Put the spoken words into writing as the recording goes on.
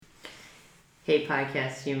Hey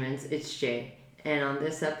podcast humans, it's Jay, and on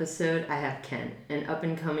this episode I have Ken, an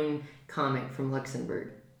up-and-coming comic from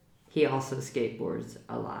Luxembourg. He also skateboards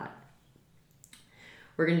a lot.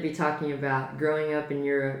 We're going to be talking about growing up in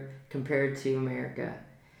Europe compared to America,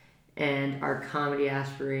 and our comedy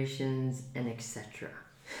aspirations and etc.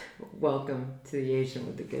 Welcome to the Asian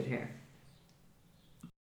with the good hair.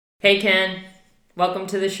 Hey Ken, welcome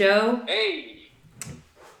to the show. Hey,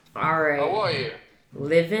 All right. how are you?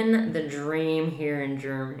 Living the dream here in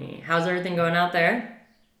Germany. How's everything going out there?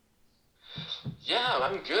 Yeah,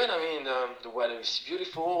 I'm good. I mean, the weather is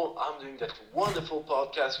beautiful. I'm doing that wonderful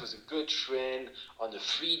podcast with a good friend on a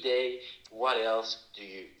free day. What else do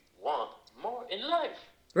you want more in life?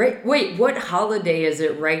 Right. Wait, what holiday is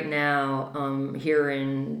it right now here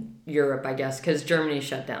in Europe, I guess? Because Germany's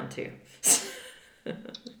shut down too.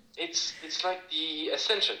 It's like the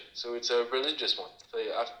Ascension, so it's a religious one. So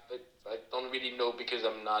I don't really know because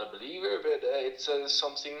I'm not a believer, but it's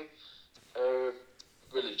something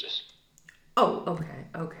religious. Oh, okay.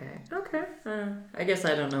 I guess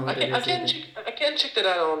I don't know what it is. I can check that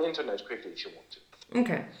out on the internet quickly if you want to.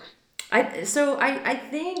 Okay. I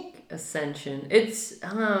think Ascension. It's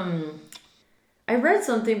I read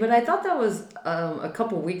something, but I thought that was a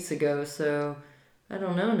couple weeks ago, so I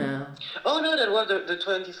don't know now. Oh no, that was the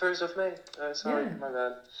 21st of May. Sorry, Yeah. my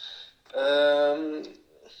bad.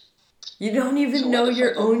 You don't even know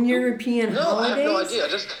your own European No, holidays? I have no idea.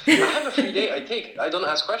 I have a free day. I take it. I don't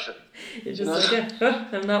ask questions. You're just like,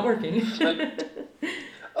 I'm not working. I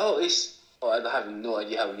have no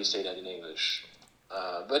idea how you say that in English.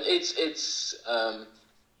 But it's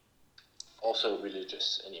also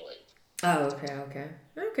religious anyway. Oh,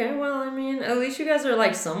 okay. Well, I mean, at least you guys are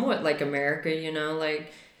like somewhat like America, you know,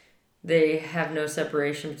 like they have no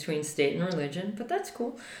separation between state and religion, but that's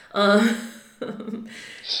cool.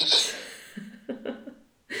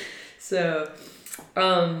 So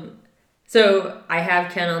I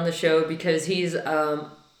have Ken on the show because he's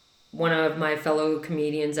one of my fellow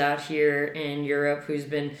comedians out here in Europe who's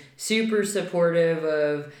been super supportive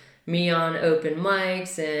of me on open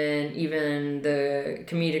mics and even the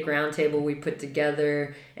comedic roundtable we put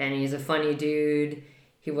together, and he's a funny dude.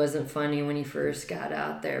 He wasn't funny when he first got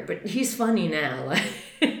out there, but he's funny now.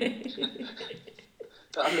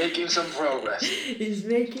 I'm making some progress. He's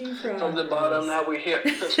making progress. From the bottom, now we're here.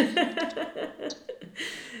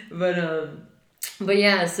 But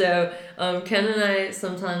yeah, so Ken and I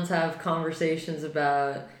sometimes have conversations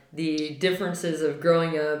about the differences of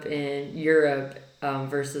growing up in Europe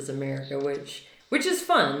versus America, which is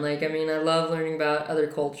fun. Like, I mean, I love learning about other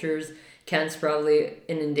cultures. Ken's probably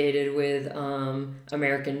inundated with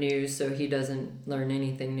American news, so he doesn't learn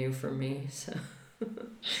anything new from me. So.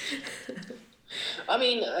 I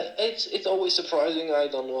mean, it's always surprising. I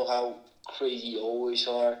don't know how crazy you always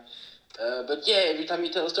are. But yeah, every time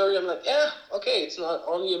you tell a story, I'm like, yeah, okay, it's not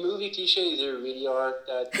only a movie cliche. There really are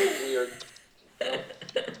that weird.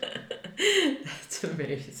 That's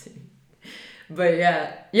amazing. But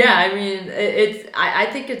yeah. I mean, I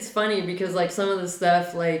think it's funny because like some of the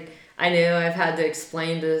stuff, like I know I've had to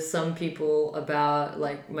explain to some people about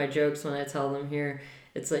like my jokes when I tell them here.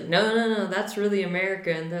 It's like, no, that's really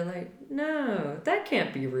America. And they're like, no, that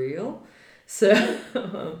can't be real. So,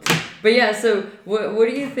 but yeah, so what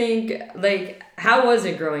do you think, like, how was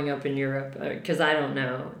it growing up in Europe? Because I don't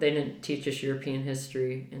know. They didn't teach us European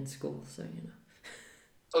history in school, so, you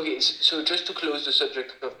know. Okay, so just to close the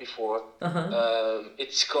subject of before, Uh-huh.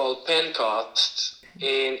 it's called Pentecost,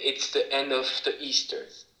 and it's the end of the Easter.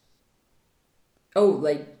 Oh,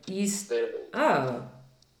 like East. Oh.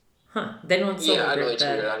 Huh. They don't celebrate Yeah, I know it's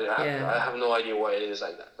that. weird. I have no idea why it is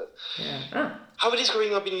like that. But Yeah. how it is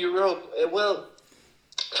growing up in Europe? Well,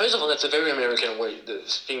 first of all, that's a very American way, the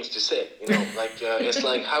things to say. You know, like it's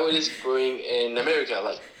like how it is growing in America.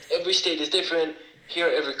 Like every state is different. Here,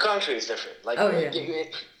 every country is different. Like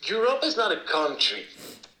Europe is not a country.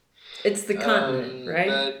 It's the continent, right?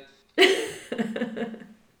 But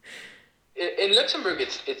in Luxembourg,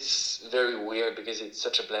 it's very weird because it's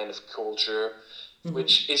such a blend of culture. Mm-hmm.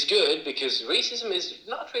 Which is good because racism is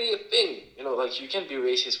not really a thing. You know, like you can be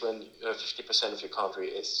racist when 50% of your country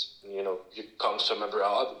is, you know, you come from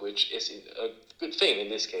abroad, which is a good thing in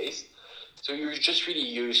this case. So you're just really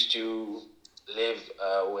used to live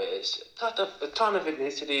with a ton of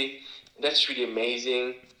ethnicity. That's really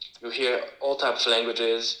amazing. You hear all types of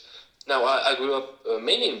languages. Now, I grew up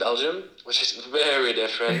mainly in Belgium, which is very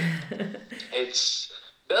different.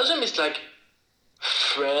 Belgium is like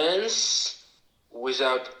France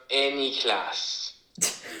without any class,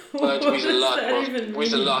 but with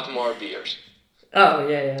a lot more beers. Oh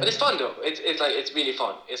yeah. But it's fun though. It's really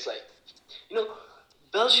fun. It's like, you know,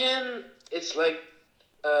 Belgium it's like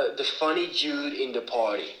the funny dude in the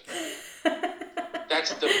party.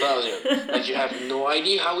 That's the Belgian. Like you have no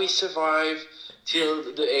idea how he survived till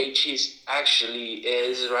the age he actually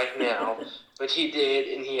is right now, but he did,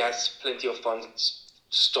 and he has plenty of fun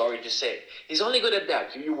story to say. He's only good at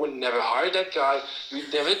that. You would never hire that guy. You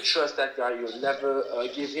would never trust that guy. You would never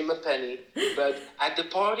give him a penny. But at the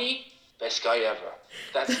party, best guy ever.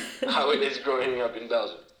 That's how it is growing up in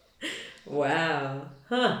Belgium. Wow.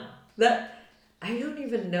 Huh. That I don't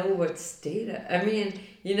even know what state. I mean,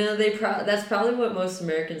 that's probably what most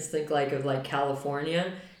Americans think like of like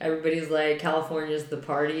California. Everybody's like California's the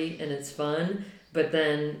party and it's fun, but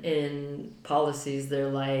then in policies they're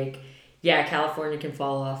like, yeah, California can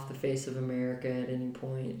fall off the face of America at any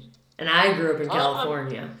point. And I grew up in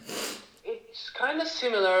California. It's kind of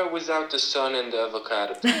similar without the sun and the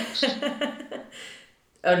avocado toast.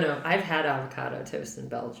 Oh no, I've had avocado toast in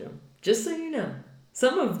Belgium. Just so you know.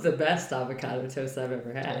 Some of the best avocado toast I've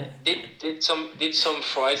ever had. Did some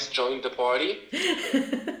fries join the party?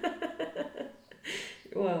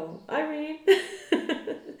 Well, I mean,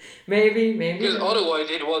 maybe. Because otherwise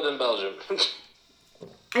it was in Belgium.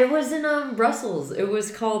 It was in Brussels. It was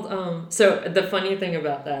called So the funny thing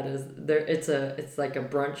about that is it's like a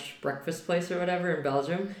brunch breakfast place or whatever in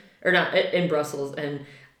Belgium, or not in Brussels. And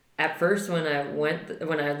at first when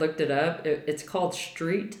I looked it up, it's called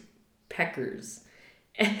Street Peckers.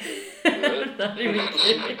 I'm not even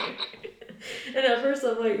kidding. And at first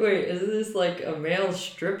I'm like, wait, is this like a male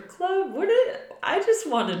strip club? I just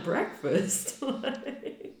wanted breakfast.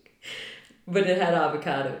 But it had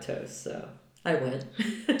avocado toast, so I went.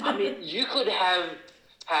 I mean, you could have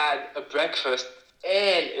had a breakfast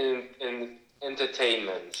and an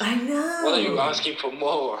entertainment. I know. What are you asking for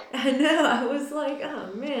more? I know. I was like,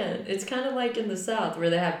 oh man, it's kind of like in the South where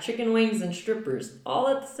they have chicken wings and strippers all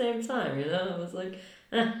at the same time. I was like,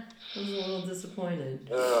 I was a little disappointed.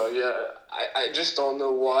 Yeah, I just don't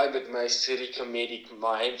know why, but my silly comedic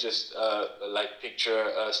mind just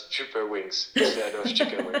picture stripper wings instead of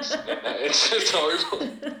chicken wings. It's horrible.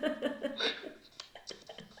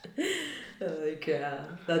 Oh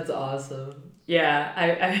god, that's awesome. Yeah,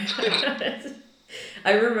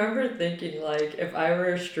 I remember thinking like if I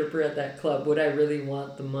were a stripper at that club, would I really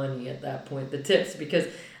want the money at that point, the tips? Because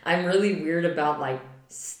I'm really weird about like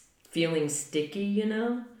feeling sticky,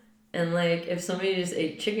 And like if somebody just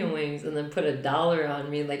ate chicken wings and then put $1 on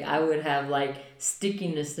me, like I would have like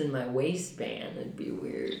stickiness in my waistband. It'd be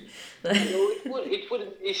weird. No, it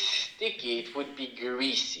wouldn't be sticky. It would be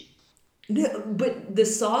greasy. No, but the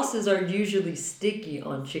sauces are usually sticky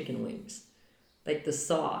on chicken wings, like the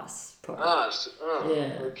sauce part.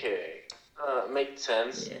 Yeah. Okay. Makes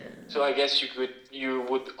sense. Yeah. So I guess you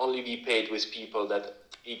would only be paid with people that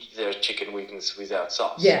eat their chicken wings without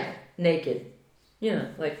sauce. Yeah, naked.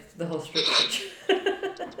 Like the whole strip.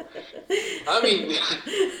 I mean,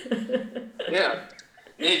 yeah,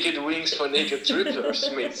 naked wings for naked strippers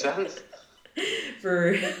makes sense.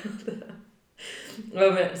 For real.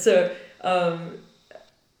 Oh man, so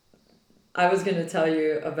I was gonna tell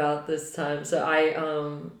you about this time. So I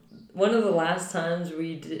one of the last times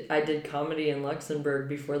I did comedy in Luxembourg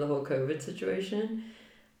before the whole COVID situation.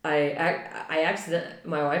 My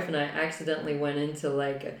wife and I accidentally went into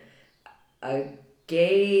like a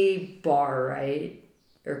gay bar, right?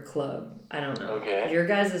 Or club. I don't know. Okay. Your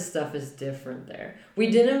guys' stuff is different there. We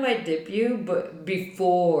did invite Dipu, but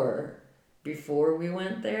before we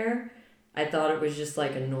went there, I thought it was just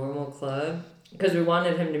like a normal club because we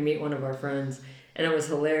wanted him to meet one of our friends, and it was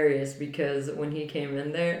hilarious because when he came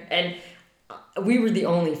in there, and we were the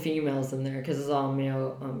only females in there because it's all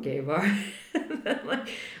male gay bar.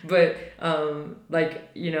 But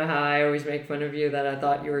how I always make fun of you that I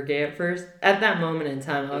thought you were gay at first. At that moment in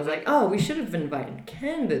time, I was like, oh, we should have invited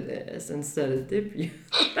Ken to this instead of Dipu.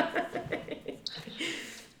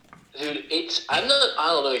 Dude, I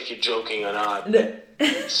don't know if you're joking or not. No.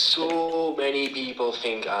 So many people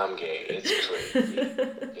think I'm gay. It's crazy.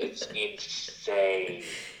 It's insane.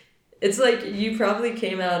 It's like you probably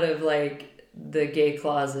came out of like the gay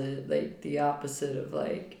closet, like the opposite of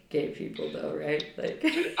like gay people though, right? Like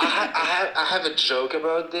Dude, I have a joke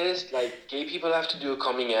about this. Like gay people have to do a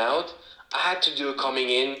coming out. I had to do a coming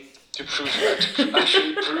in to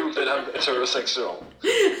actually prove that I'm heterosexual.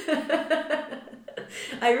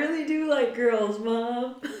 I really do like girls,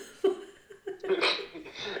 Mom.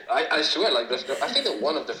 I swear, like I think that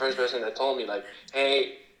one of the first person that told me like,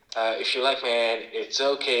 hey, if you like man, it's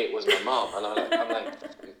okay. It was my mom, and I'm like,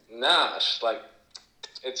 nah. She's like,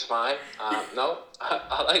 it's fine. No,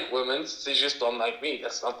 I like women. They just don't like me.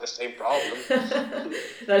 That's not the same problem.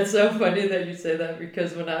 That's so funny that you say that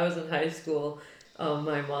because when I was in high school,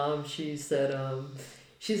 my mom, she said,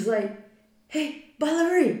 she's like, hey,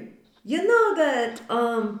 Valerie, you know that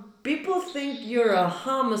people think you're a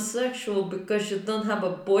homosexual because you don't have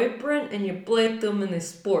a boyfriend and you play too many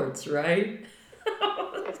sports, right?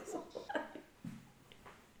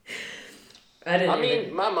 I didn't I mean,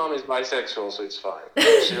 even. my mom is bisexual, so it's fine.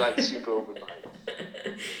 She's like super open-minded.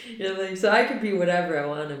 You're like, so I could be whatever I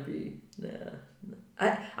want to be. Yeah.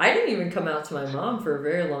 I didn't even come out to my mom for a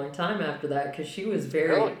very long time after that because she was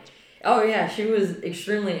very. Really? Oh, yeah, she was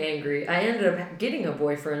extremely angry. I ended up getting a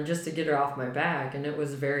boyfriend just to get her off my back, and it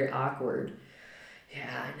was very awkward.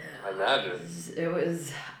 Yeah, I I know. imagine. It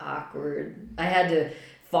was awkward. I had to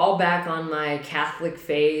fall back on my Catholic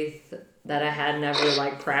faith that I had never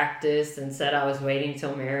like practiced and said I was waiting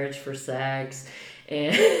till marriage for sex.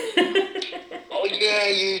 And Oh yeah,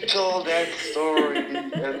 you told that story,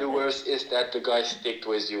 and the worst is that the guy sticked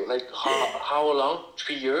with you. Like how long?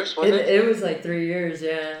 3 years was it? it was like 3 years,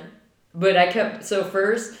 yeah. But I kept so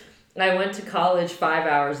first I went to college 5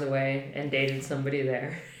 hours away and dated somebody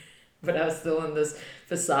there. But I was still in this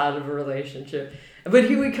facade of a relationship. But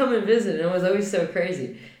he would come and visit, and it was always so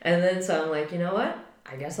crazy. And then so I'm like, you know what?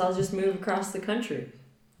 I guess I'll just move across the country.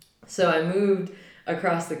 So I moved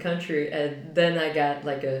across the country, and then I got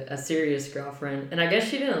like a serious girlfriend. And I guess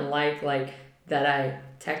she didn't like that I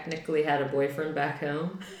technically had a boyfriend back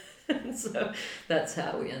home. So that's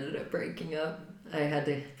how we ended up breaking up. I had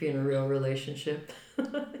to be in a real relationship.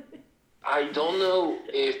 I don't know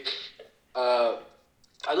if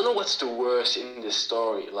I don't know what's the worst in this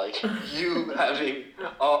story. Like you having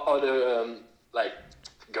other like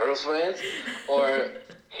girlfriends, or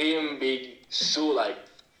him being so like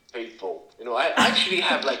faithful. You know, I actually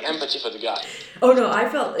have like empathy for the guy. Oh no, I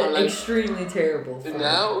felt I'm like, extremely terrible for him.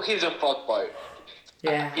 now he's a fuckboy.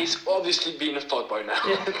 Yeah. He's obviously being a fuckboy now.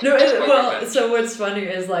 Yeah. No, well, so what's funny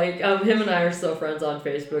is like him and I are still friends on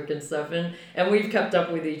Facebook and stuff, and we've kept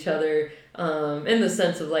up with each other in the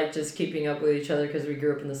sense of like just keeping up with each other because we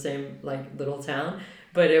grew up in the same like little town.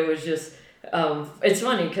 But it was just it's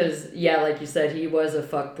funny because yeah, like you said, he was a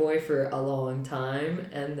fuckboy for a long time,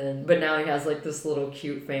 and then but now he has like this little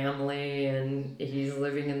cute family, and he's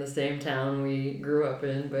living in the same town we grew up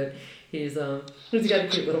in, but he's got a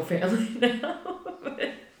cute little family now.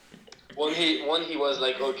 When he was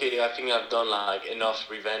like, okay, I think I've done like enough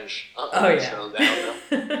revenge. Oh yeah. Settle down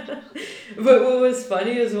now. But what was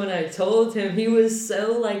funny is when I told him, he was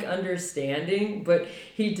so like understanding, but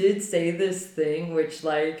he did say this thing which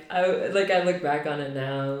I look back on it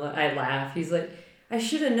now, I laugh. He's like, I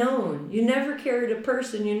should have known. You never carried a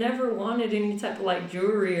purse and you never wanted any type of like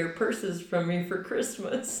jewelry or purses from me for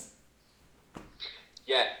Christmas.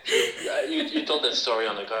 Yeah, you told that story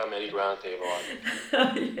on the comedy ground table.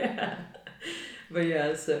 Yeah. But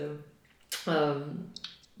yeah, so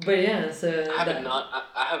but yeah, so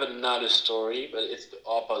I have another story, but it's the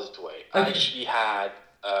opposite way. Okay. I actually had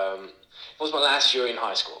it was my last year in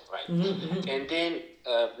high school, right? Mm-hmm. And then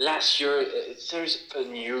last year there's a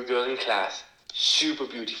new girl in class, super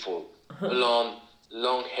beautiful, blonde,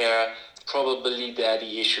 long hair, probably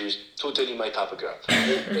daddy issues, totally my type of girl.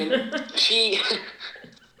 And she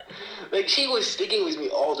like she was sticking with me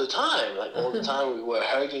all the time, like all the time. We were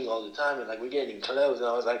hugging all the time, and like we're getting close. And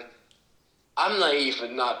I was like, I'm naive,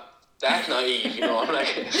 but not that naive, you know. I'm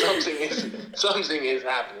like something is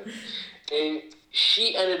happening, and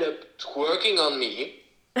she ended up twerking on me.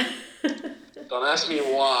 Don't ask me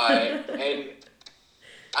why. And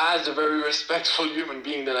as a very respectful human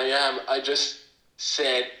being that I am, I just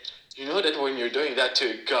said, you know that when you're doing that to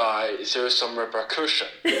a guy, there is some repercussion.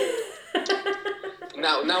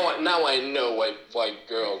 Now I know why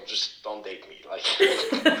girls just don't date me. Like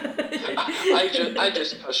I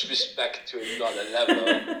just push respect to another level,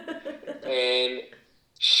 and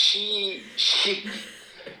she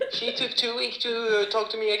took 2 weeks to talk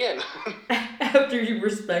to me again. After you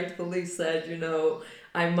respectfully said,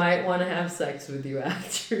 I might want to have sex with you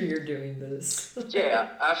after you're doing this. Yeah,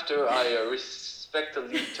 after I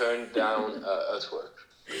respectfully turned down a twerk,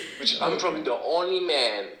 which I'm probably the only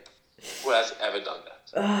man who has ever done that.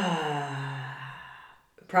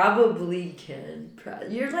 Probably can.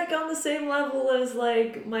 You're like on the same level as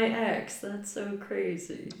like my ex. That's so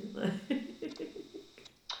crazy.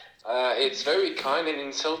 It's very kind and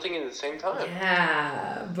insulting at the same time.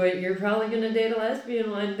 Yeah, but you're probably gonna date a lesbian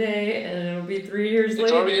one day, and it'll be 3 years later.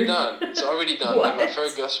 It's already done. What? Like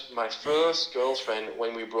my first girlfriend,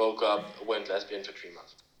 when we broke up, went lesbian for 3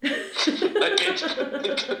 months.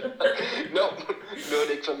 No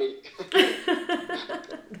dick for me.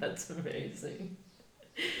 That's amazing.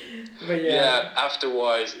 But yeah,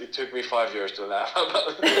 afterwards, it took me 5 years to laugh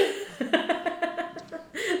about it.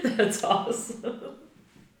 That's awesome.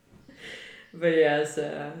 But yeah,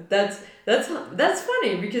 so that's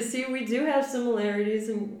funny because see, we do have similarities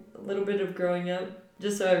and a little bit of growing up.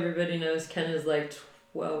 Just so everybody knows, Ken is like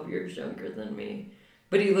 12 years younger than me,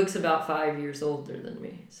 but he looks about 5 years older than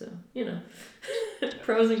me. So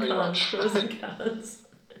pros and Pretty cons, much. pros and cons.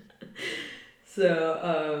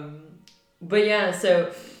 So, but yeah,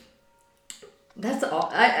 so that's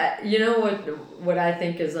all. You know what I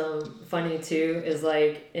think is funny too is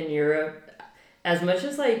like in Europe, as much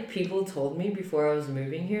as like people told me before I was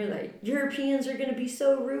moving here, like Europeans are gonna be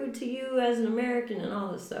so rude to you as an American and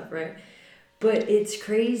all this stuff, right? But it's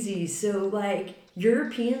crazy. So like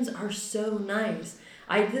Europeans are so nice.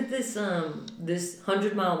 I did this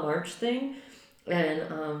 100 mile march thing,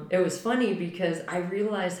 and it was funny because I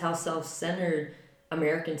realized how self centered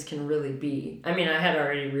Americans can really be. I mean, I had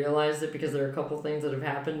already realized it because there are a couple things that have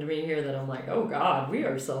happened to me here that I'm like, oh God, we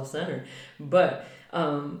are self centered. But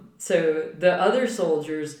so the other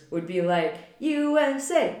soldiers would be like,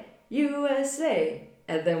 USA, USA.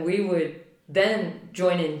 And then we would then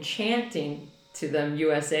join in chanting to them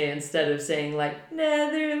USA instead of saying like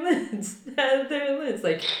Netherlands, Netherlands,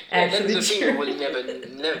 like Yeah, that's actually the thing you cheering. will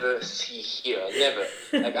never see here. Never.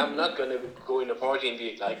 Like, I'm not gonna go in a party and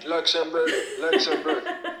be like, Luxembourg, Luxembourg.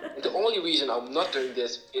 And the only reason I'm not doing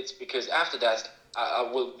this, it's because after that, I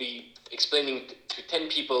will be explaining to 10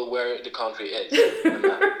 people where the country is.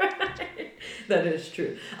 Right. That is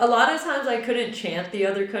true. A lot of times I couldn't chant the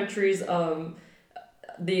other countries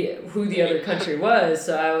the other country was,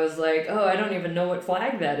 so I was like, oh, I don't even know what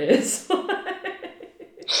flag that is.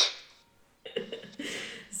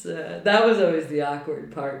 So that was always the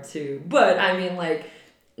awkward part too. But I mean, like,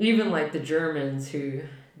 even like the Germans who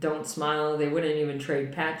don't smile, they wouldn't even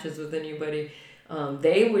trade patches with anybody.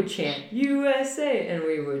 They would chant USA, and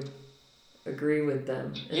we would agree with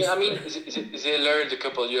them. Yeah, I mean, they learned a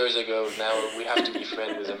couple years ago. Now we have to be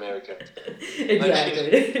friends with America.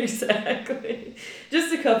 Exactly, exactly.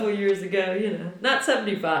 Just a couple years ago, not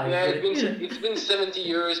 75. Yeah, but, it's been 70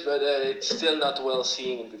 years, but it's still not well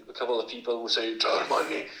seen. A couple of people who say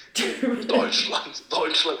Germany, Deutschland,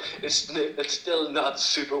 Deutschland. It's still not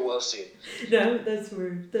super well seen. No, that's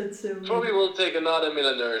weird. That's so weird. Probably will take another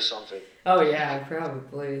millennium or something. Oh yeah,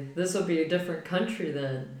 probably. This will be a different country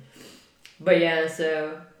then. But yeah,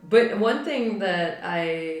 but one thing that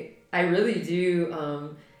I really do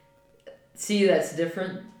see that's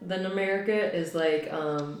different than America is like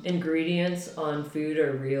ingredients on food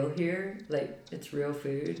are real here. Like it's real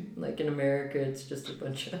food. Like in America, it's just a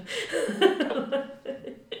bunch of.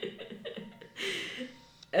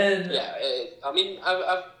 And yeah, I mean,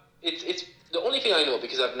 it's the only thing I know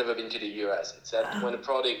because I've never been to the US. It's that when a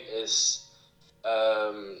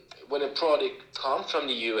product comes from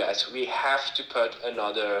the US, we have to put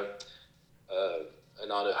another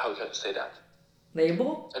how can I say that?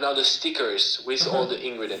 Label? Another stickers with all the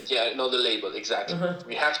ingredients. Yeah, another label, exactly.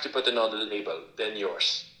 We have to put another label than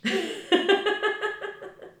yours.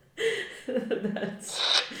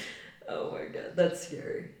 Oh my god, that's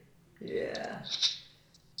scary. Yeah.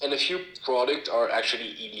 And a few products are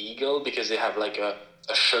actually illegal because they have like a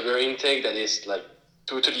sugar intake that is like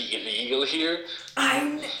totally illegal here.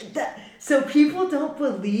 So people don't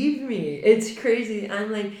believe me. It's crazy.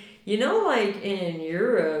 I'm like, like in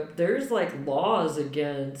Europe, there's like laws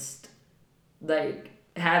against like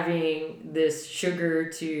having this sugar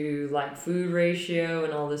to like food ratio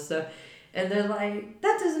and all this stuff. And they're like,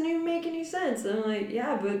 that doesn't even make any sense. And I'm like,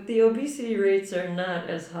 yeah, but the obesity rates are not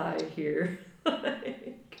as high here.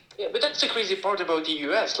 Yeah, but that's the crazy part about the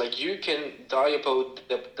US. Like, you can die about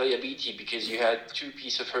diabetes because you had 2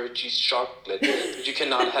 pieces of Hershey's chocolate, but you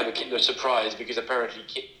cannot have a Kinder Surprise because apparently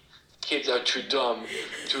kids are too dumb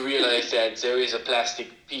to realize that there is a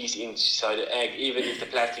plastic piece inside the egg, even if the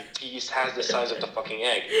plastic piece has the size of the fucking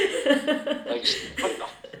egg. Like,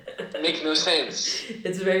 it makes no sense.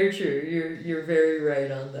 It's very true. You're very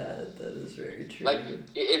right on that. That is very true. Like,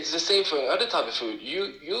 it's the same for other type of food.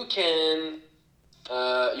 You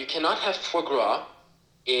cannot have foie gras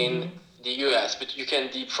in the US, but you can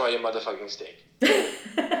deep fry a motherfucking steak.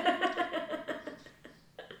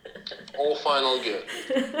 All fine, all good.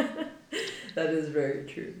 That is very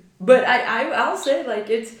true. But I'll say like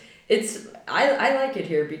I like it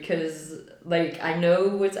here because like I know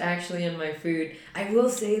what's actually in my food. I will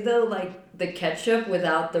say though, like the ketchup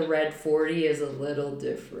without the red 40 is a little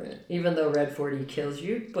different. Even though red 40 kills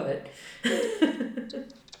you, but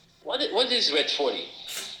What is red 40?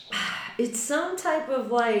 It's some type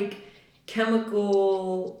of like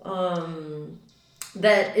chemical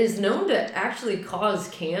that is known to actually cause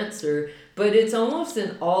cancer, but it's almost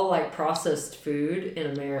in all like processed food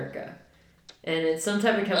in America. And it's some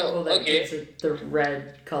type of chemical that gives it the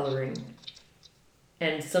red coloring.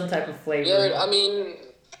 and some type of Yeah, flavoring.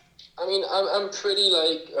 I'm pretty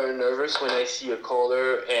like nervous when I see a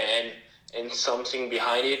color and something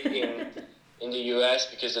behind it in the US,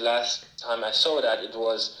 because the last time I saw that it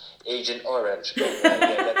was Agent Orange, and yeah,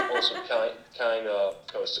 that also kind of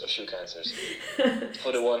caused a few cancers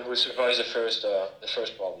for the one who survives the first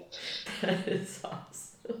problem. That is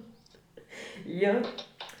awesome. Yep.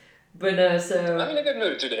 But I'm in a good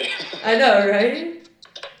mood today. I know, right?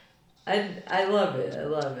 I love it. I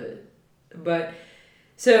love it. But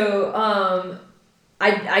so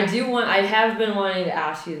I have been wanting to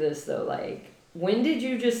ask you this though, like when did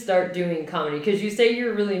you just start doing comedy? Because you say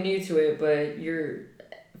you're really new to it, but you're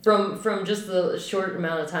from just the short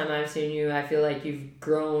amount of time I've seen you, I feel like you've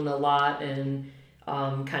grown a lot and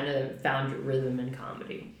kind of found your rhythm in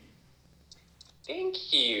comedy.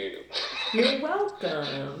 Thank you. You're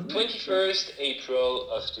welcome. 21st April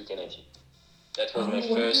of 2019. That was my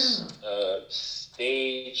Oh first wow.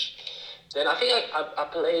 stage. Then I think I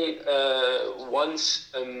played once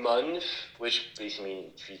a month, which basically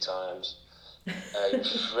means 3 times. In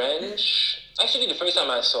French. Actually, the first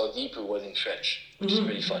time I saw Deepu was in French, which is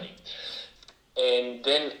pretty funny. And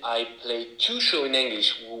then I played 2 shows in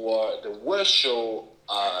English, who were the worst show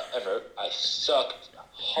ever. I sucked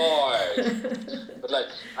hard. But like,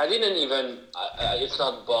 I didn't even. It's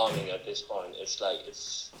not bombing at this point. It's like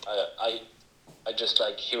I just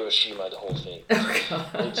like Hiroshima the whole thing. Oh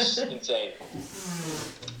god. It's insane.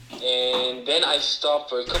 And then I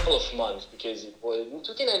stopped for a couple of months because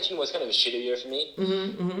 2019 was kind of a shitty year for me.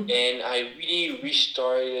 And I really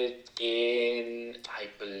restarted in, I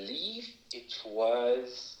believe it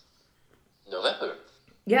was November.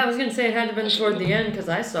 Yeah, I was gonna say it had to have been toward the end because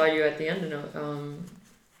I saw you at the end of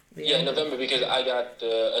November, because I got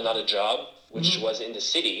another job, which was in the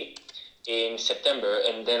city in September,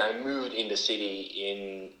 and then I moved in the city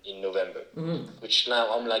in November, which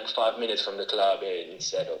now I'm like 5 minutes from the club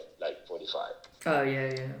instead of like 45. Oh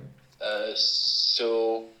yeah, yeah.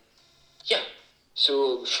 So yeah,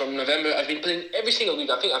 so from November I've been playing every single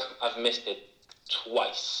week. I think I've missed it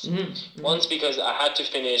twice. Once because I had to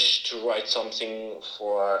finish to write something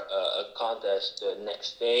for a contest the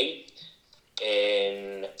next day,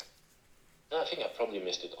 and no, I think I probably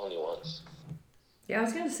missed it only once. Yeah, I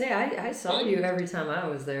was gonna say I saw you every time I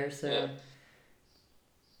was there. So, Yeah.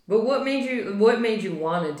 but what made you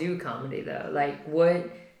want to do comedy though? Like what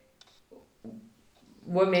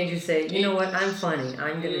made you say, you know what, I'm funny,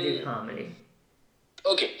 I'm gonna do comedy?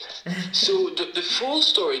 Okay, so the full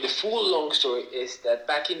story, the full long story is that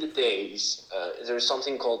back in the days, there's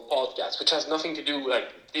something called podcast, which has nothing to do like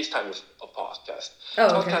this time with a podcast. Oh,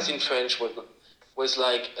 okay. Podcast in French was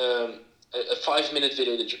like a 5 minute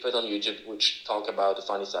video that you put on YouTube, which talk about a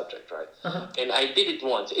funny subject, right? And I did it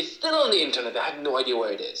once. It's still on the internet. I have no idea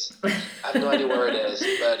where it is. I have no idea where it is,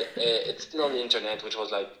 but it's still on the internet, which was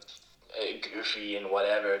like goofy and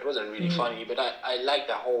whatever. It wasn't really funny, but I like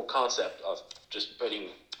the whole concept of just putting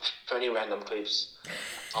funny random clips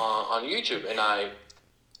on YouTube. And I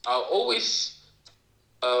always,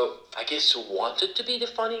 I guess, wanted to be the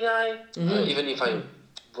funny guy, even if I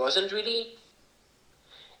wasn't really.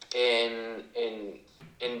 And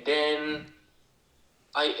then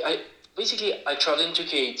I basically I traveled in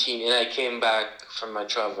 2018, and I came back from my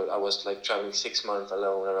travel. I was like traveling 6 months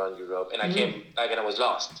alone around Europe, and I came back and I was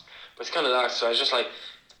lost. But it's kind of lost, so I was just like,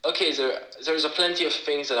 okay, there's a plenty of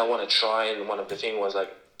things that I want to try, and one of the things was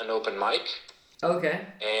like an open mic. Okay.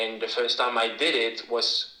 And the first time I did it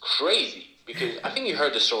was crazy, because I think you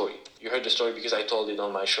heard the story. You heard the story because I told it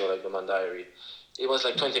on my show, like the Man Diary. It was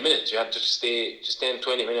like 20 minutes. You had to stand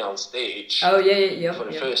 20 minutes on stage. Oh yeah. For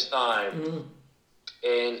the first time,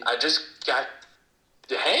 and I just got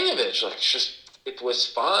the hang of it. Like it was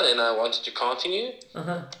fun, and I wanted to continue.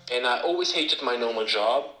 And I always hated my normal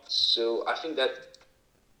job, so I think that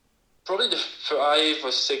probably the 5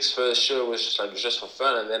 or 6 first show was just for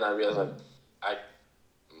fun, and then I realized like I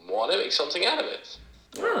want to make something out of it.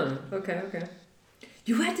 Oh, okay.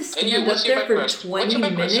 You had to stand up what's your there for background? 20 What's your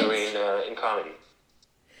background minutes? story in comedy?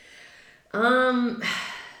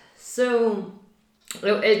 So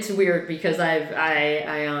it's weird because I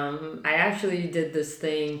actually did this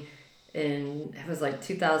thing in, it was like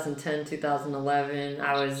 2010, 2011.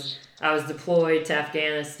 I was deployed to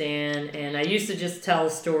Afghanistan, and I used to just tell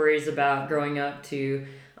stories about growing up to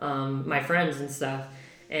my friends and stuff,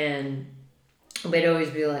 and they'd always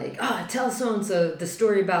be like, "Oh, tell so and so the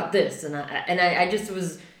story about this," and I just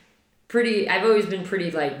was pretty. I've always been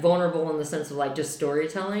pretty like vulnerable in the sense of like just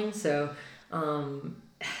storytelling. So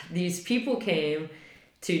these people came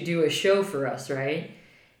to do a show for us, right?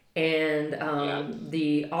 And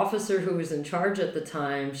the officer who was in charge at the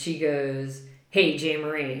time, she goes, hey, Jay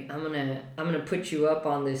Marie, I'm gonna put you up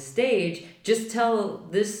on this stage. Just tell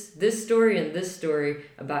this story and this story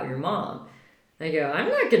about your mom. I go, I'm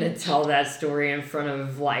not gonna tell that story in front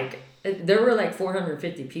of like there were like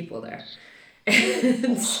 450 people there.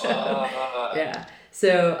 And so yeah.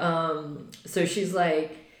 So she's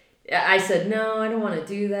like, I said, no, I don't want to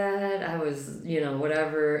do that. I was,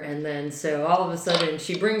 whatever. And then so all of a sudden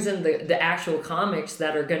she brings in the actual comics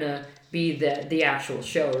that are going to be the actual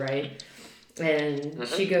show, right? And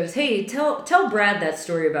she goes, hey, tell Brad that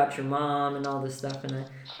story about your mom and all this stuff. And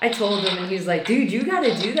I told him, and he's like, dude, you got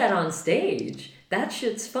to do that on stage. That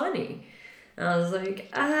shit's funny. And I was like,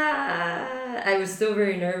 I was still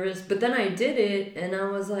very nervous. But then I did it, and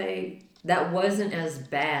I was like, that wasn't as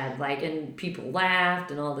bad. Like, and people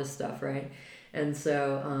laughed and all this stuff, right? And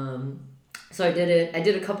so I did it. I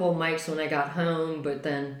did a couple of mics when I got home, but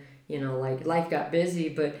then, like, life got busy.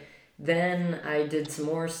 But then I did some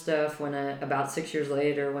more stuff about 6 years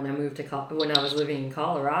later, when I moved when I was living in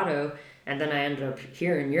Colorado, and then I ended up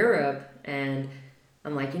here in Europe, and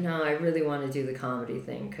I'm like, I really want to do the comedy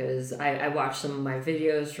thing because I watched some of my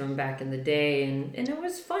videos from back in the day, and it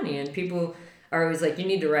was funny, and people are always like, you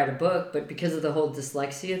need to write a book, but because of the whole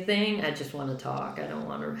dyslexia thing, I just want to talk. I don't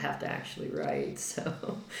want to have to actually write, so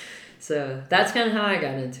that's kind of how I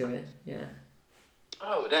got into it, yeah.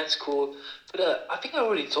 Oh, that's cool. But I think I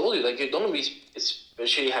already told you, like, you don't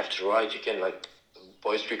especially have to write, you can, like,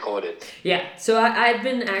 voice record it. Yeah, so I've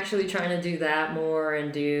been actually trying to do that more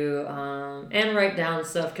and do, and write down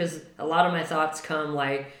stuff, because a lot of my thoughts come,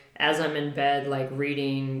 like, as I'm in bed, like,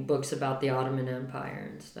 reading books about the Ottoman Empire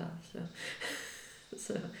and stuff,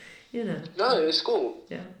 so, No, it's cool.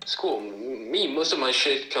 Yeah. It's cool. Most of my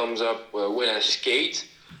shit comes up when I skate,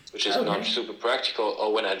 which is not super practical,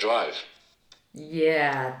 or when I drive.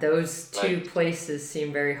 Yeah, those two places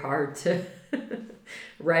seem very hard to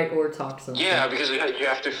write or talk something. Yeah, because you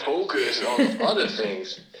have to focus on other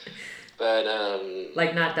things. But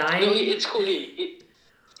like not dying. No, it's cool.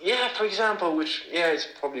 Yeah, for example, it's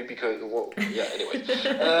probably because anyway.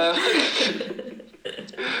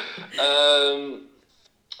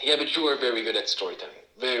 Yeah, but you are very good at storytelling.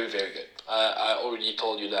 Very, very good. I already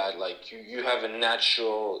told you that. Like you have a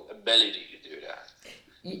natural ability to do that.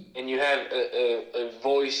 And you have a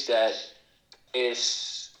voice that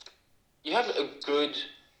is... You have a good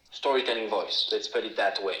storytelling voice, let's put it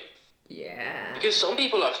that way. Yeah. Because some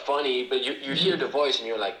people are funny, but you hear the voice and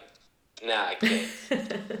you're like, nah, I can't.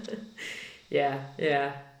 Yeah.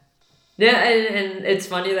 Yeah, and it's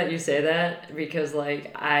funny that you say that, because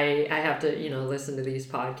like I have to, listen to these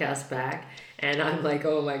podcasts back, and I'm like,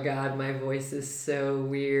 oh my god, my voice is so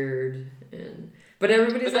weird. But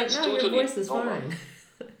everybody's like, no, your voice is fine.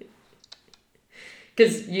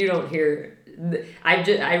 Because you don't hear...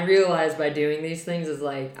 I realize by doing these things is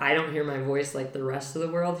like, I don't hear my voice like the rest of the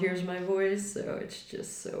world hears my voice, so it's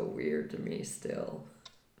just so weird to me still.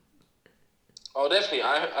 Oh, definitely.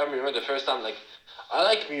 I remember the first time, like, I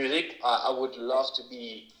like music. I would love to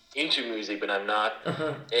be into music, but I'm not.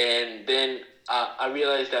 Uh-huh. And then I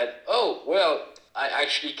realized that, oh, well, I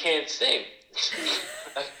actually can't sing.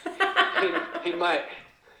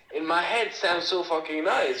 In my head, sounds so fucking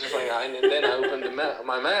nice. It's like, and then I open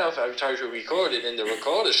my mouth, I try to record it, and the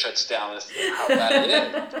recorder shuts down. That's how bad it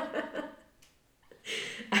is.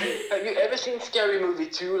 Have you ever seen Scary Movie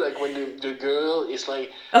 2? Like when the girl is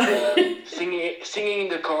like singing in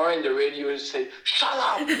the car, and the radio say, "Shut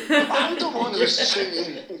up! I'm the one who's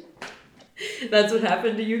singing." That's what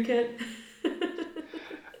happened to you, Kent?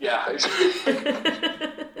 Yeah.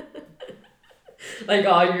 Like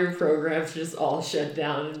all your programs just all shut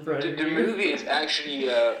down in front of you. The movie is actually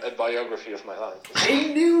a biography of my life.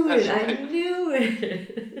 I knew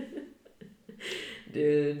it.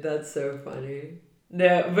 Dude, that's so funny.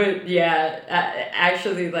 No, but yeah,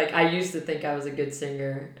 actually, like, I used to think I was a good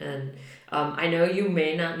singer, and I know you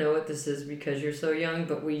may not know what this is because you're so young,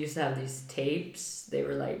 but we used to have these tapes. They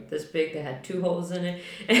were like this big. They had 2 holes in it.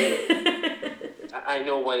 I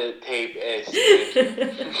know what a tape is.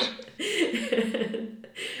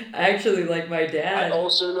 Actually, like my dad. I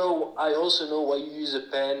also know why you use a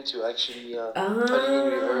pen to actually put it in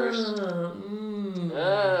reverse.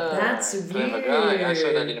 That's clever weird. Guy. I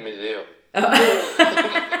saw that in a museum. I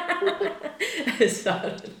saw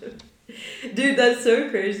it. Dude, that's so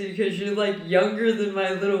crazy because you're like younger than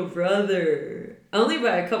my little brother. Only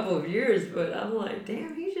by a couple of years, but I'm like,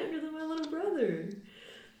 damn, he's younger than my little brother.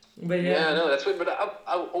 But yeah, no, that's weird. But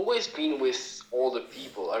I've always been with older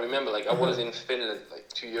people. I remember, like, I was in Finland like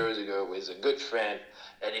 2 years ago with a good friend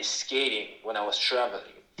that is skating when I was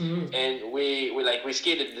traveling, and we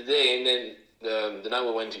skated the day, and then the night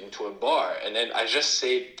we went into a bar, and then I just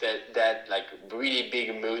said that like really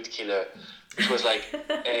big mood killer, which was like,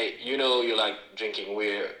 hey, you're like drinking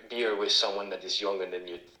beer with someone that is younger than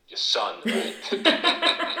your son, right?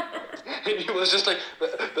 And he was just like,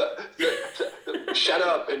 shut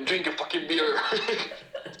up and drink a fucking beer.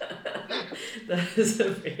 That is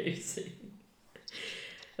amazing.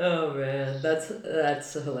 Oh man,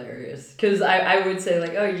 that's hilarious. Cause I would say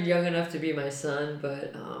like, oh, you're young enough to be my son,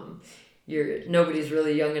 but nobody's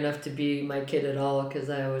really young enough to be my kid at all. Cause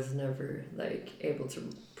I was never like able to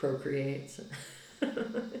procreate. So. I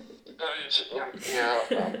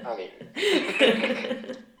mean.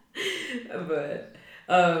 But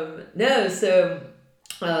no, so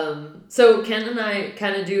Ken and I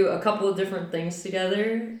kind of do a couple of different things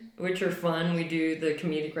together, which are fun. We do the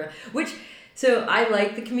comedic round, so I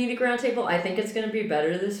like the comedic roundtable. I think it's going to be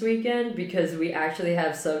better this weekend because we actually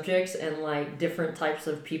have subjects and like different types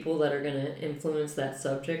of people that are going to influence that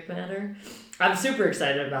subject matter. I'm super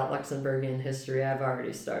excited about Luxembourgian history. I've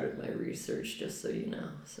already started my research, just so you know.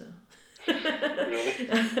 So. Really?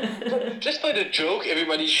 Just by the joke,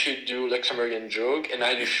 everybody should do Luxembourgian joke, and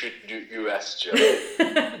I just should do US joke.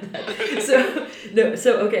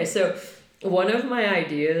 So one of my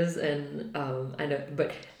ideas, and I know,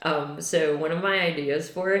 but so one of my ideas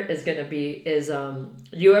for it is gonna be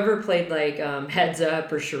you ever played like Heads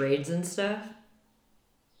Up or charades and stuff?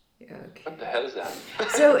 Okay. What the hell is that?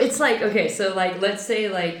 So it's like, okay, so like let's say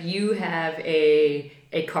like you have a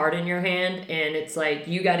card in your hand, and it's like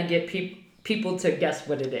you got to get people to guess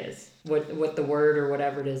what it is, what the word or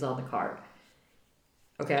whatever it is on the card.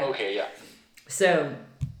 Okay? Okay, yeah. So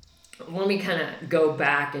let me kind of go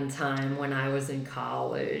back in time when I was in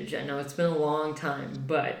college. I know it's been a long time,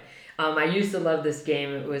 but I used to love this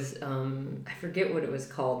game. It was, I forget what it was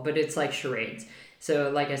called, but it's like charades. So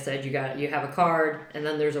like I said, you have a card, and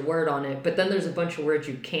then there's a word on it, but then there's a bunch of words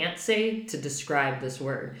you can't say to describe this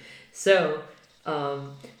word. So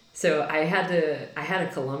I had a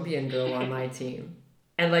Colombian girl on my team,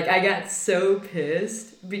 and like I got so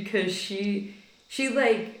pissed because she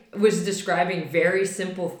like was describing very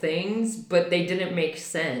simple things, but they didn't make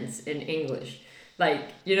sense in English.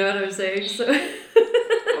 Like, you know what I'm saying? So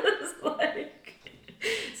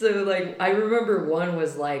like I remember one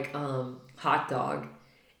was like hot dog,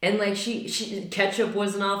 and like she ketchup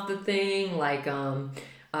wasn't off the thing, like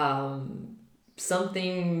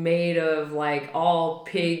something made of like all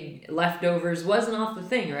pig leftovers wasn't off the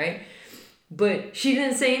thing, right? But she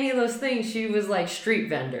didn't say any of those things. She was like street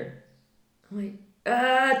vendor. I'm like,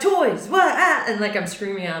 toys, what? And like I'm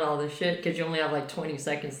screaming out all this shit because you only have like 20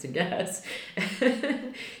 seconds to guess.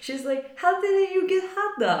 She's like, how did you get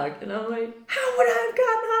hot dog? And I'm like, how would I have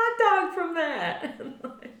gotten hot dog from that?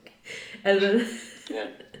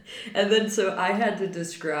 And then so I had to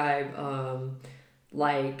describe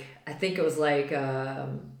like I think it was like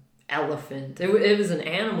elephant. It was an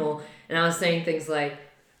animal, and I was saying things like.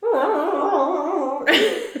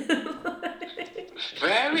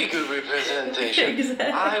 Very good representation. Exactly.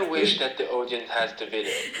 I wish that the audience has the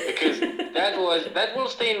video because that will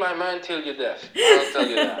stay in my mind till you're deaf. I'll tell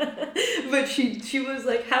you that. But she was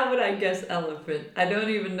like, how would I guess elephant? I don't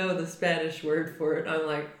even know the Spanish word for it. I'm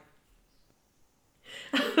like.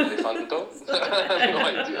 Elefanto? I have no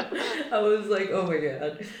idea. I was like, oh my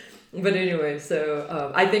god. But anyway,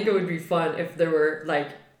 so I think it would be fun if there were like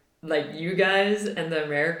you guys and the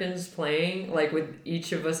Americans playing like with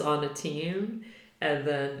each of us on a team, and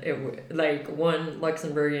then it would like one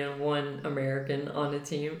Luxembourgian, one American on a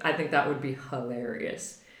team. I think that would be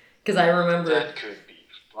hilarious. Because I remember that could be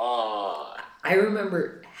fun. I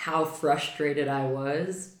remember how frustrated I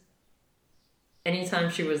was. Anytime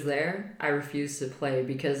she was there, I refused to play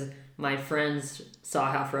because my friends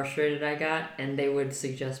saw how frustrated I got, and they would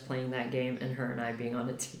suggest playing that game and her and I being on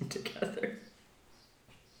a team together.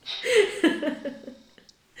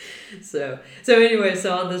 So anyway,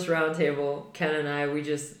 so on this round table, Ken and I, we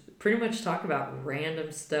just pretty much talk about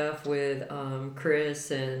random stuff with Chris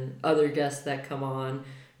and other guests that come on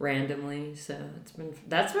randomly. So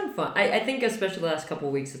that's been fun. I think especially the last couple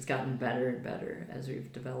of weeks, it's gotten better and better as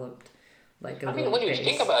we've developed. Like I mean, when you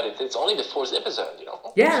think about it, it's only the 4th episode, you know?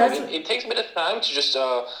 Yeah, so it takes a bit of time to just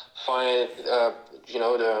find,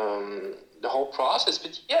 the whole process.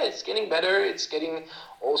 But yeah, it's getting better. It's getting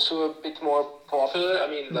also a bit more popular. I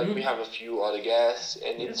mean, like we have a few other guests,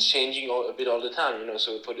 and it's changing a bit all the time, you know?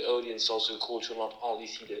 So for the audience, it's also cool to not only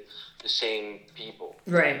see the same people.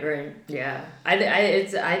 Right. Yeah.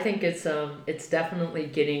 I think it's definitely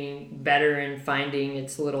getting better and finding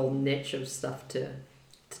its little niche of stuff to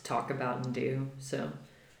talk about and do. So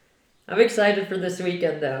I'm excited for this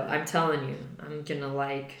weekend though. I'm telling you, I'm gonna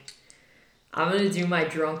like I'm gonna do my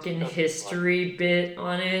drunken history bit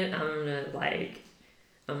on it.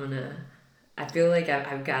 I feel like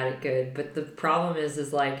I've got it good, but the problem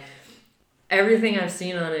is like everything I've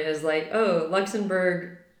seen on it is like, oh,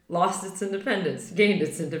 Luxembourg lost its independence, gained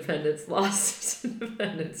its independence, lost its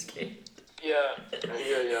independence, gained. Yeah.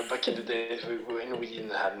 Back in the days when we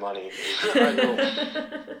didn't have money. I know.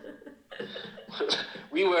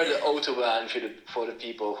 We were the autobahn for the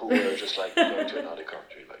people who were just like going to another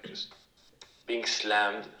country, like just being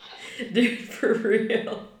slammed. Dude, for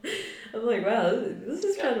real. I'm like, wow, this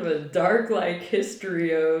is kind of a dark like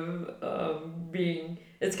history of being.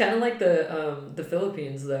 It's kind of like the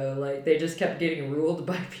Philippines though. Like they just kept getting ruled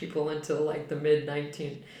by people until like the mid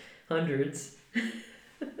 1900s.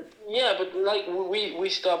 Yeah, but like we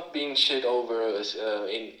stopped being shit over in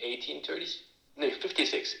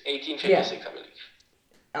 1856, 1856, Yeah. I believe.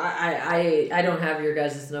 I don't have your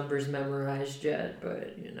guys' numbers memorized yet,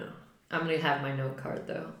 but you know, I'm gonna have my note card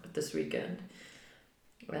though this weekend.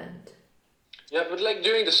 And yeah, but like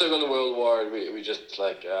during the Second World War, we just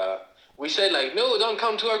like we said like, no, don't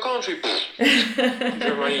come to our country.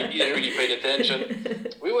 Germany didn't really pay attention.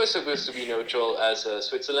 We were supposed to be neutral as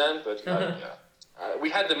Switzerland, but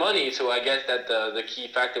we had the money, so I guess that the key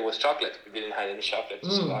factor was chocolate. We didn't have any chocolate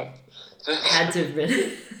to survive. Had to have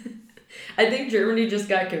been. I think Germany just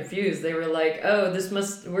got confused. They were like, "Oh,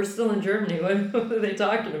 we're still in Germany. What are they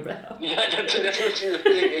talking about?" Yeah, that's what you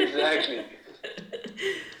think exactly.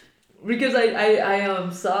 Because I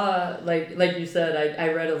saw like you said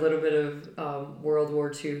I read a little bit of World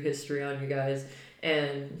War II history on you guys,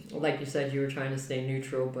 and like you said you were trying to stay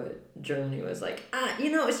neutral, but Germany was like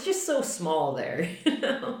it's just so small there,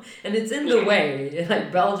 and it's in the way.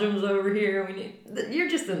 Like Belgium's over here. You're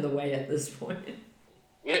just in the way at this point.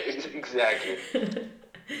 Yeah, exactly.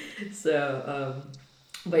 So,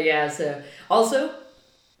 but yeah. So also,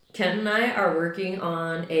 Ken and I are working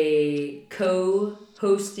on a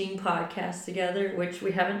co-hosting podcast together, which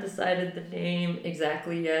we haven't decided the name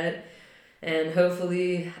exactly yet. And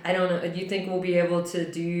hopefully, I don't know, do you think we'll be able to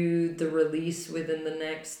do the release within the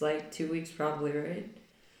next, 2 weeks probably, right?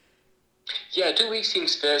 Yeah, 2 weeks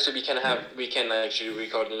seems fair, so we can actually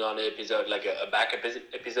record another episode, like a back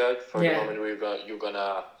episode for the moment you're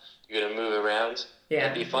gonna move around. Yeah.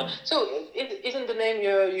 That'd be fun. So, isn't the name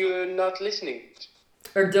you're not listening?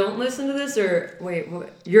 Or don't listen to this, or wait, what?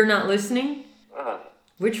 You're not listening? Uh-huh.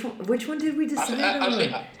 Which one did we decide on?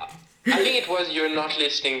 I think it was you're not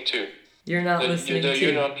listening to. You're not listening to.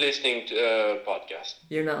 You're not listening to podcast.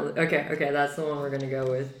 You're not okay. That's the one we're gonna go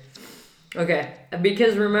with. Okay,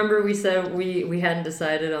 because remember we said we hadn't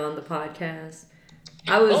decided on the podcast.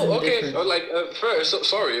 I was. Oh, okay. First,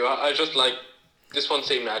 sorry. I just like this one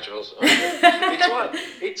seemed natural. So.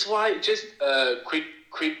 It's why just quick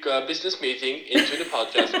business meeting into the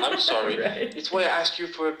podcast. I'm sorry. Right. It's why I asked you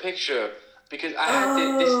for a picture because I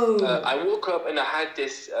had this. I woke up and I had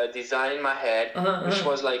this design in my head, which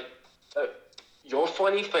was like. Your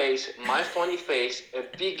funny face, my funny face, a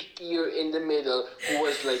big ear in the middle, who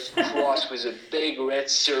was like crossed with a big red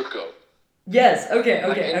circle. Yes. Okay.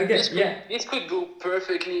 This could go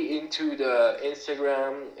perfectly into the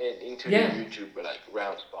Instagram and into the YouTube, but like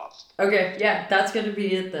round spots. Okay. Yeah, that's gonna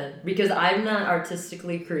be it then, because I'm not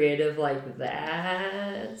artistically creative like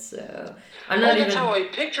that, so I'm not even. That's how I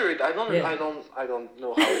picture it. I don't know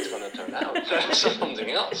how it's gonna turn out. That's something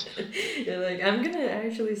else. You're like, I'm gonna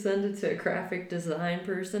actually send it to a graphic design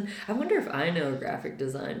person. I wonder if I know a graphic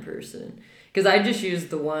design person, because I just used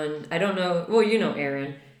the one. I don't know. Well, you know,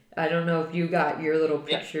 Erin. I don't know if you got your little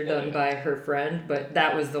picture done by her friend, but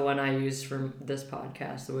that was the one I used from this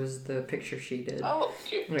podcast. It was the picture she did. Oh,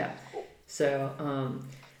 cute. Yeah. Cool. So,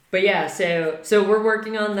 but yeah, so we're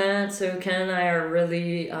working on that. So Ken and I are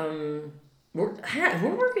really, we're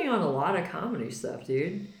working on a lot of comedy stuff,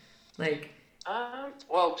 dude. Like.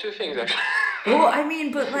 Well, two things actually. Well, I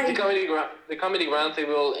mean, but like. The comedy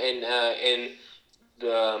roundtable and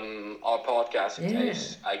our podcast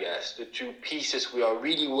is, I guess, the two pieces we are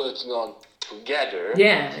really working on together.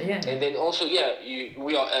 Yeah. And then also, we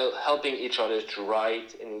are helping each other to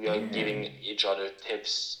write, and we are giving each other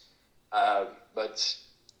tips. But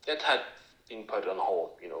that had been put on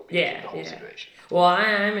hold, because of the whole situation. Well,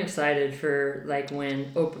 I'm excited for like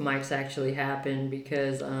when open mics actually happen,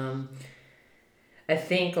 because I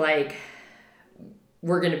think like.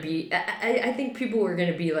 We're going to be, I think people are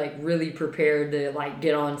going to be like really prepared to like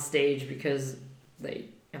get on stage, because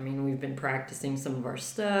we've been practicing some of our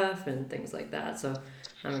stuff and things like that. So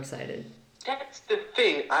I'm excited. That's the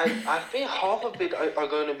thing. I think half of it are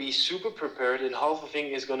going to be super prepared, and half of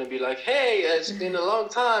it is going to be like, hey, it's been a long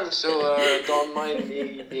time, so don't mind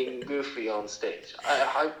me being goofy on stage.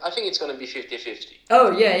 I think it's going to be 50-50.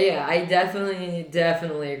 Oh yeah, yeah. I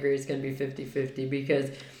definitely agree it's gonna be 50-50 because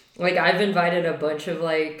like I've invited a bunch of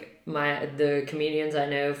like the comedians I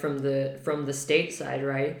know from the state side,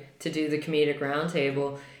 right, to do the comedic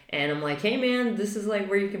roundtable. And I'm like, hey man, this is like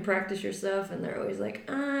where you can practice your stuff, and they're always like,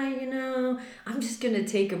 I'm just gonna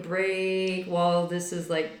take a break while this is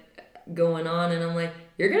like going on, and I'm like,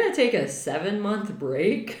 you're gonna take a 7 month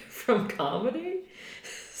break from comedy?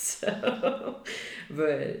 So,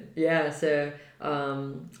 but yeah, so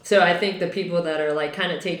I think the people that are like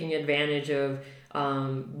kind of taking advantage of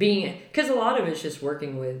being, because a lot of it's just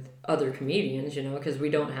working with other comedians, because we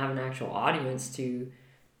don't have an actual audience to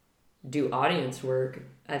do audience work.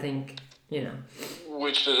 I think,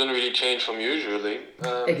 Which doesn't really change from usually.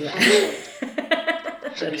 exactly. To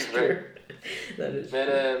be That's fair. true. That is But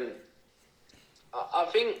true. I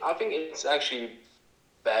think it's actually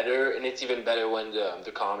better, and it's even better when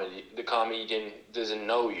the comedian doesn't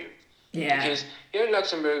know you. Yeah. Because here in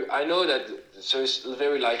Luxembourg, I know that so it's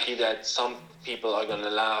very likely that some people are gonna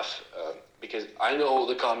laugh because I know all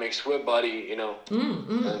the comics were buddy,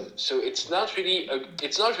 so it's not really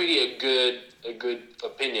a good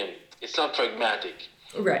opinion. It's not pragmatic.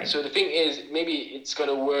 Right. So the thing is, maybe it's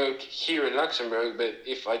gonna work here in Luxembourg, but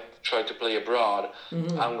if I try to play abroad,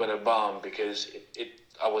 I'm gonna bomb because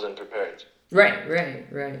I wasn't prepared.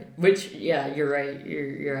 Right. Which, yeah, you're right.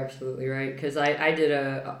 You're absolutely right. Because I did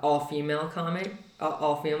a all female comic,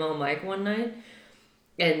 all female mic one night,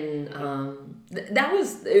 and that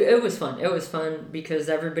was it was fun. It was fun because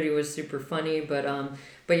everybody was super funny. But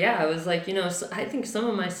yeah, I was like, I think some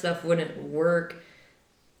of my stuff wouldn't work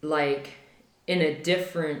like in a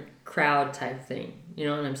different crowd type thing. You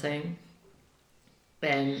know what I'm saying?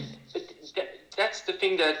 And But that's the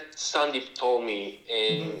thing that Sandeep told me,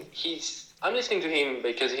 and I'm listening to him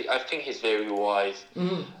because I think he's very wise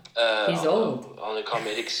he's old. on a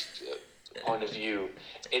comedic point of view.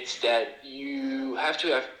 It's that you have to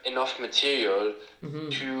have enough material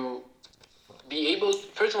to be able.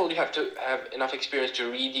 First of all, you have to have enough experience to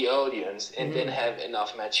read the audience, and then have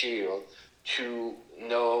enough material to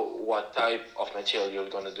know what type of material you're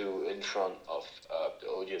gonna do in front of the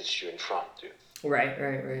audience you're in front to. Right.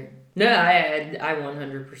 No, I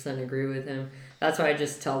 100% agree with him. That's why I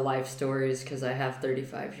just tell life stories because I have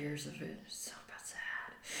 35 years of it. It's so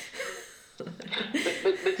sad.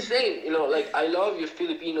 But same, like I love your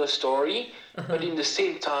Filipino story, but in the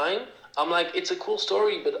same time, I'm like, it's a cool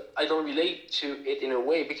story, but I don't relate to it in a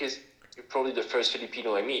way because you're probably the first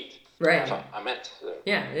Filipino I meet. Right. I met. So.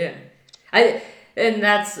 Yeah. And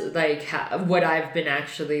that's like what I've been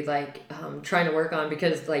actually like trying to work on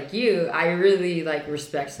because like I really like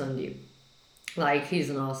respect Sandeep. Like he's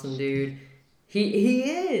an awesome dude. He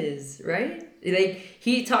is, right? Like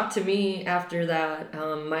he talked to me after that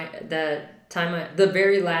the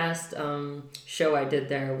very last show I did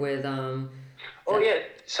there with Oh yeah,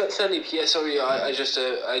 Sandeep. Yeah, sorry, I just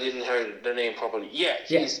I didn't hear the name properly. Yeah,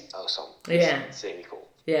 he's awesome. He's insanely cool.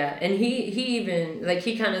 Yeah, and he even like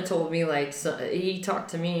he kind of told me like he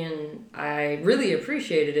talked to me and I really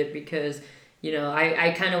appreciated it because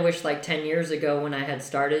I kind of wish like 10 years ago when I had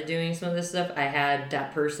started doing some of this stuff I had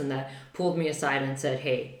that person that pulled me aside and said,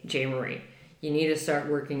 hey, Jay Marie, you need to start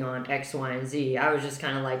working on X, Y, and Z. I was just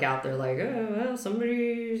kind of like out there like, oh well,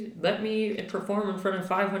 somebody let me perform in front of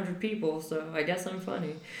 500 people, so I guess I'm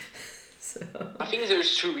funny. So I think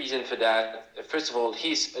there's two reasons for that. First of all,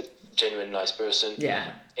 he's a genuine nice person.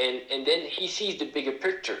 Yeah. And then he sees the bigger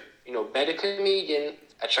picture. Better comedian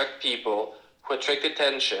attract people who attract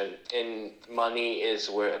attention, and money is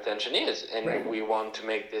where attention is, and we want to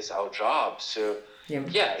make this our job. So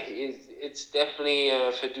yeah, it's definitely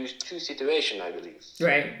for those two situations, I believe.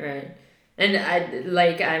 Right. And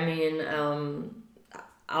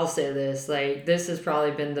I'll say this, like this has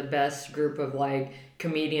probably been the best group of like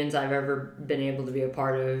comedians I've ever been able to be a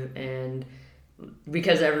part of, and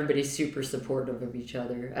because everybody's super supportive of each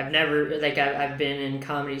other. I've been in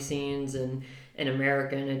comedy scenes and in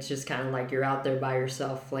America, and it's just kind of like you're out there by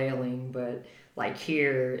yourself flailing, but like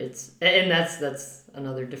here and that's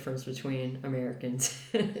another difference between Americans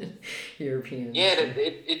and Europeans. Yeah,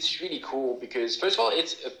 it's really cool because first of all,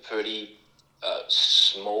 it's a pretty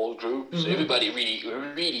small group, so everybody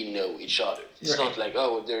really know each other. It's not like,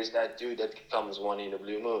 oh, there's that dude that comes one in a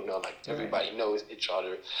blue moon. No, like everybody knows each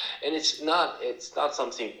other, and it's not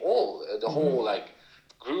something old. The whole like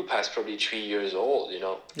group has probably 3 years old,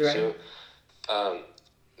 So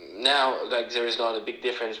now like there is not a big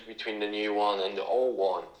difference between the new one and the old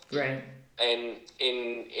one. Right. And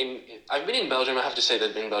I've been in Belgium. I have to say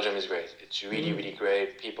that in Belgium is great. It's really really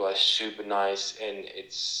great. People are super nice, and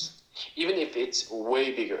it's even if it's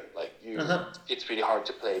way bigger, like it's really hard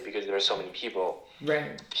to play because there are so many people.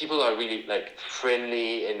 Right. People are really like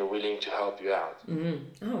friendly and willing to help you out.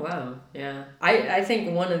 Oh wow, yeah. I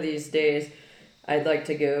think one of these days, I'd like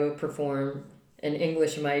to go perform an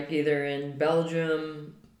English mic either in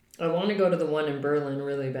Belgium. I want to go to the one in Berlin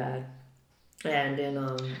really bad, and in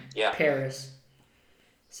Paris.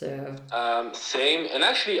 So. Same, and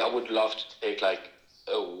actually, I would love to take like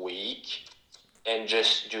a week and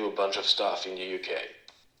just do a bunch of stuff in the UK.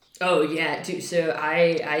 Oh yeah, dude. So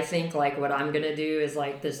I think like what I'm gonna do is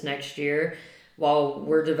like this next year, while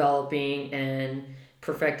we're developing and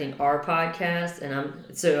perfecting our podcast,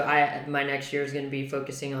 and my next year is gonna be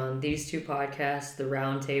focusing on these two podcasts, the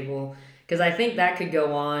roundtable, because I think that could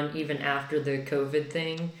go on even after the COVID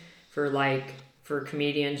thing, for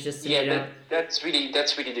comedians just to meet up. That's really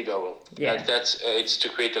the goal. Yeah, it's to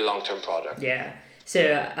create a long-term product. Yeah.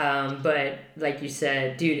 So, but like you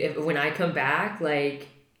said, dude, when I come back, like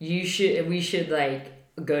we should like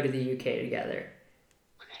go to the UK together.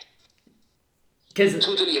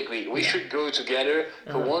 Totally agree. We should go together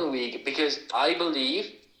for 1 week because I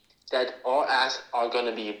believe that our ass are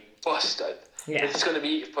gonna be busted. Yeah. It's gonna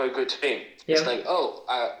be for a good thing. Yep. It's like,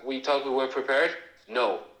 we thought we were prepared.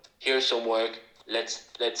 No, here's some work.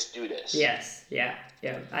 Let's do this. Yes. Yeah.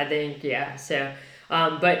 Yeah. I think So.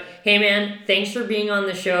 But hey man, thanks for being on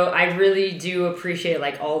the show. I really do appreciate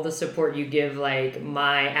like all the support you give like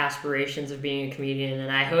my aspirations of being a comedian,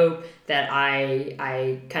 and I hope that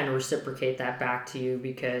I kind of reciprocate that back to you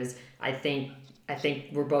because I think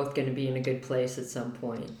we're both going to be in a good place at some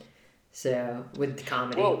point. So with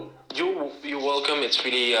comedy. Well, you're welcome. It's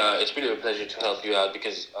really a pleasure to help you out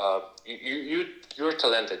because you're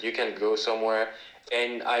talented. You can go somewhere.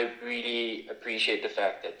 And I really appreciate the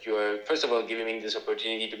fact that you're, first of all, giving me this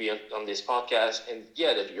opportunity to be on this podcast, and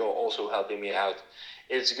that you're also helping me out.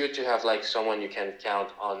 It's good to have like someone you can count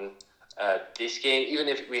on this game, even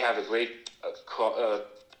if we have a great,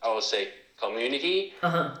 I would say, community.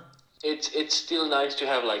 It's still nice to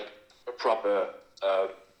have like a proper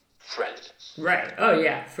friend. Right. Oh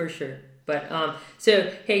yeah, for sure. But so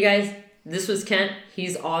hey guys. This was Kent.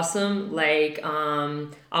 He's awesome. Like,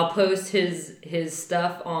 I'll post his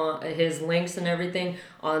stuff on his links and everything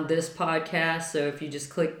on this podcast. So if you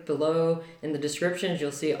just click below in the descriptions,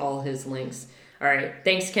 you'll see all his links. All right.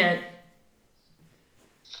 Thanks, Kent.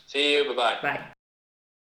 See you. Bye-bye. Bye.